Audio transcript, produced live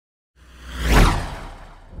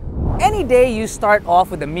Any day you start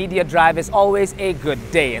off with a media drive is always a good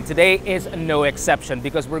day, and today is no exception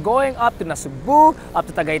because we're going up to Nasugbu, up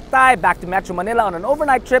to Tagaytay, back to Metro Manila on an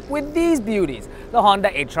overnight trip with these beauties, the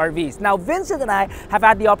Honda HRVs. Now, Vincent and I have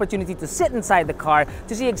had the opportunity to sit inside the car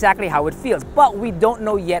to see exactly how it feels, but we don't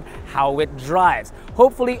know yet how it drives.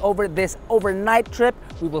 Hopefully, over this overnight trip,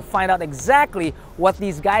 we will find out exactly what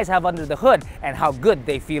these guys have under the hood and how good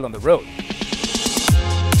they feel on the road.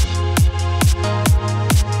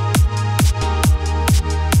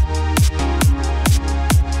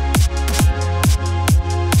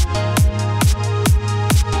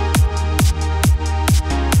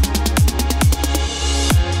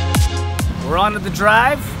 We're on the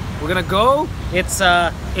drive. We're gonna go. It's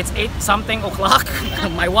 8 something o'clock.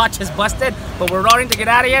 My watch is busted, but we're roaring to get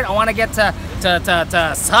out of here. I want to get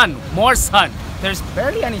to sun, more sun. There's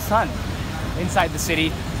barely any sun inside the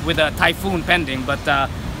city with a typhoon pending, but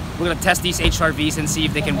we're gonna test these HRVs and see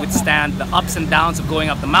if they can withstand the ups and downs of going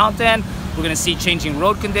up the mountain. We're gonna see changing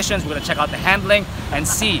road conditions. We're gonna check out the handling and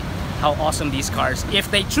see how awesome these cars,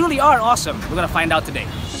 if they truly are awesome, we're gonna find out today.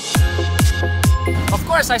 Of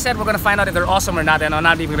course, I said we're gonna find out if they're awesome or not, and I'm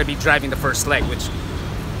not even gonna be driving the first leg, which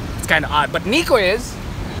is kind of odd. But Nico is.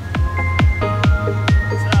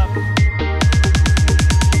 What's up?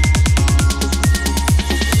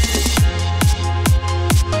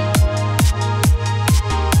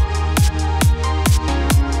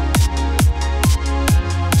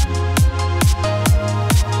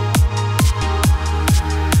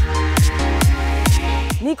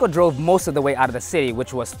 Nico drove most of the way out of the city,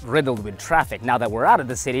 which was riddled with traffic. Now that we're out of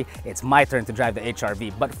the city, it's my turn to drive the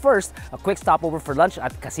HRV. But first, a quick stopover for lunch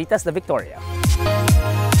at Casitas de Victoria.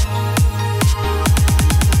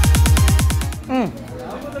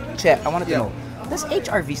 Chet, I wanted to know, does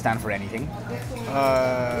HRV stand for anything?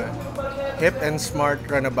 Hip and smart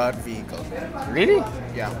runabout vehicle. Really?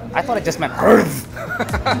 Yeah. I thought it just meant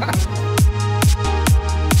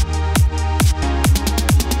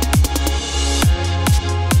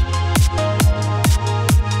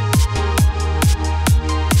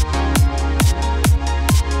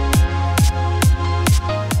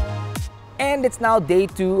And it's now day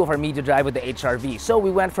 2 of our media drive with the HRV. So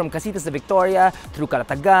we went from Casitas de Victoria, through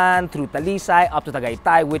Calatagan, through Talisay, up to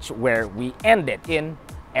Tagaytay, where we ended in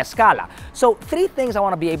Escala. So 3 things I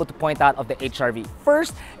want to be able to point out of the HRV.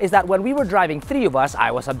 First is that when we were driving, 3 of us,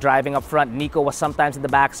 I was driving up front, Nico was sometimes in the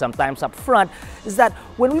back, sometimes up front, is that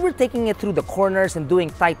when we were taking it through the corners and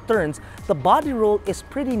doing tight turns, the body roll is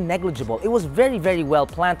pretty negligible. It was very, very well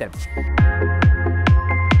planted.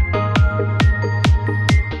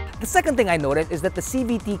 The second thing I noticed is that the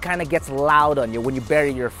CVT kind of gets loud on you when you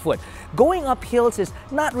bury your foot. Going up hills is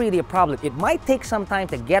not really a problem. It might take some time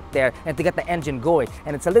to get there and to get the engine going,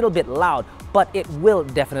 and it's a little bit loud, but it will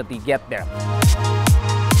definitely get there.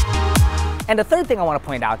 And the third thing I want to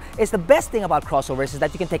point out is the best thing about crossovers is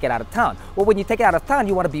that you can take it out of town. Well, when you take it out of town,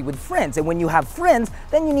 you want to be with friends, and when you have friends,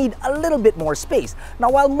 then you need a little bit more space.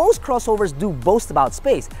 Now, while most crossovers do boast about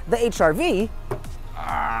space, the HRV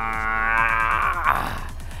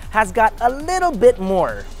has got a little bit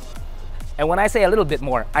more. And when I say a little bit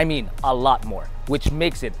more, I mean a lot more, which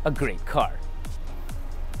makes it a great car.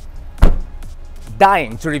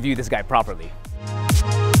 Dying to review this guy properly.